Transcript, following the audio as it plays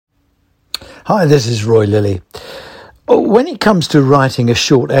Hi, this is Roy Lilly. When it comes to writing a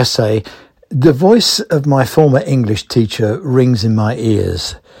short essay, the voice of my former English teacher rings in my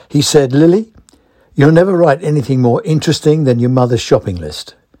ears. He said, "Lilly, you'll never write anything more interesting than your mother's shopping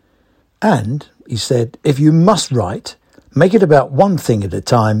list." And, he said, if you must write, make it about one thing at a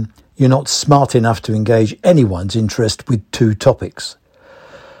time. You're not smart enough to engage anyone's interest with two topics.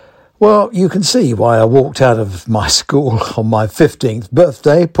 Well, you can see why I walked out of my school on my 15th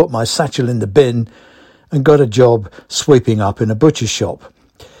birthday, put my satchel in the bin, and got a job sweeping up in a butcher's shop.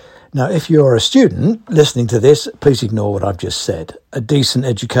 Now, if you're a student listening to this, please ignore what I've just said. A decent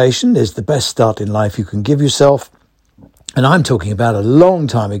education is the best start in life you can give yourself. And I'm talking about a long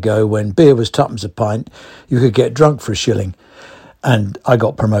time ago when beer was twopence a pint, you could get drunk for a shilling. And I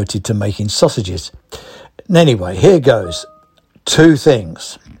got promoted to making sausages. Anyway, here goes. Two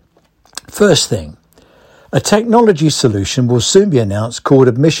things. First thing, a technology solution will soon be announced called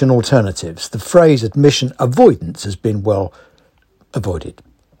admission alternatives. The phrase admission avoidance has been well avoided.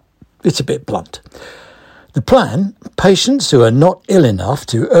 It's a bit blunt. The plan, patients who are not ill enough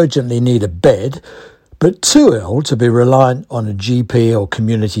to urgently need a bed, but too ill to be reliant on a GP or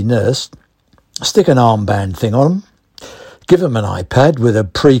community nurse, stick an armband thing on them, give them an iPad with a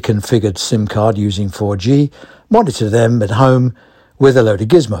pre-configured SIM card using 4G, monitor them at home with a load of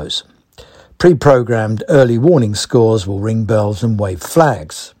gizmos. Pre-programmed early warning scores will ring bells and wave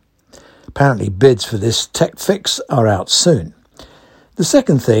flags. Apparently bids for this tech fix are out soon. The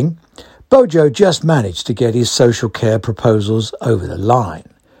second thing, Bojo just managed to get his social care proposals over the line.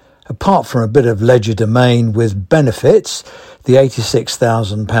 Apart from a bit of legerdemain with benefits, the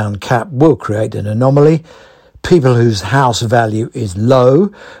 £86,000 cap will create an anomaly. People whose house value is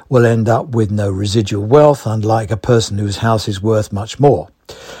low will end up with no residual wealth, unlike a person whose house is worth much more.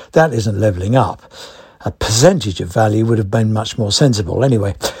 That isn't levelling up. A percentage of value would have been much more sensible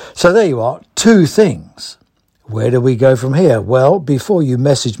anyway. So there you are, two things. Where do we go from here? Well, before you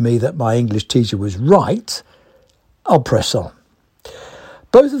message me that my English teacher was right, I'll press on.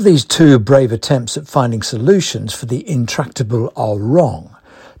 Both of these two brave attempts at finding solutions for the intractable are wrong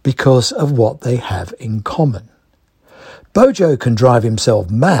because of what they have in common. Bojo can drive himself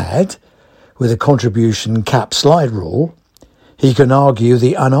mad with a contribution cap slide rule. He can argue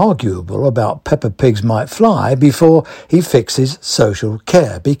the unarguable about Peppa Pigs might fly before he fixes social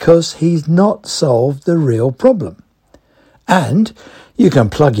care because he's not solved the real problem. And you can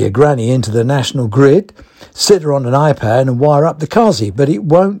plug your granny into the national grid, sit her on an iPad and wire up the Kazi, but it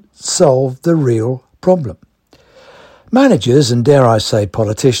won't solve the real problem. Managers and, dare I say,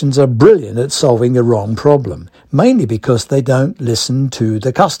 politicians are brilliant at solving the wrong problem, mainly because they don't listen to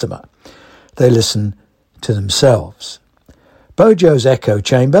the customer. They listen to themselves. Bojo's echo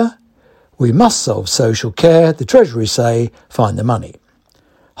chamber, we must solve social care. The Treasury say, find the money.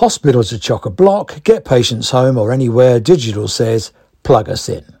 Hospitals are chock-a-block, get patients home or anywhere. Digital says, plug us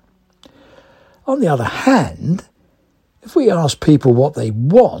in. On the other hand, if we ask people what they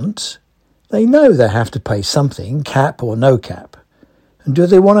want, they know they have to pay something, cap or no cap. And do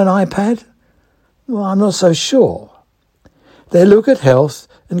they want an iPad? Well, I'm not so sure. They look at health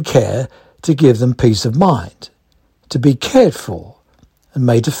and care to give them peace of mind, to be cared for and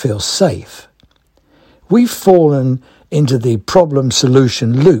made to feel safe. We've fallen into the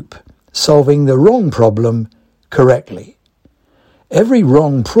problem-solution loop, solving the wrong problem correctly. Every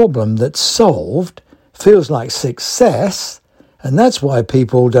wrong problem that's solved feels like success, and that's why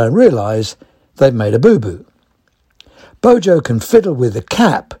people don't realise they've made a boo-boo. Bojo can fiddle with the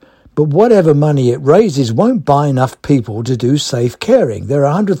cap, but whatever money it raises won't buy enough people to do safe caring. There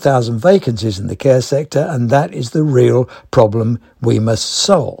are 100,000 vacancies in the care sector, and that is the real problem we must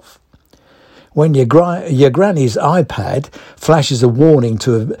solve. When your granny's iPad flashes a warning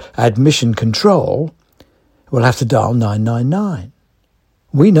to admission control, we'll have to dial 999.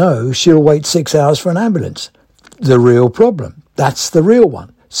 We know she'll wait 6 hours for an ambulance. The real problem. That's the real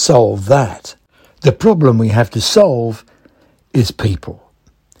one. Solve that. The problem we have to solve is people.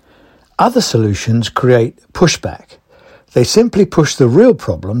 Other solutions create pushback. They simply push the real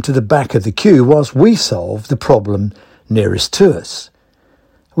problem to the back of the queue whilst we solve the problem nearest to us.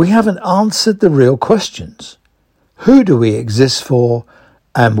 We haven't answered the real questions. Who do we exist for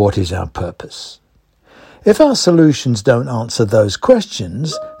and what is our purpose? If our solutions don't answer those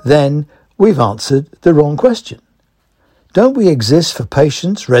questions, then we've answered the wrong question. Don't we exist for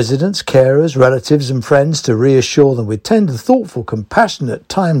patients, residents, carers, relatives and friends to reassure them with tender, thoughtful, compassionate,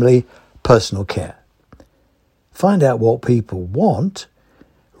 timely, personal care? Find out what people want,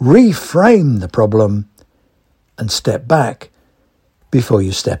 reframe the problem, and step back before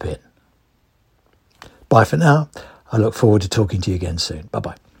you step in. Bye for now. I look forward to talking to you again soon.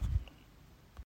 Bye-bye.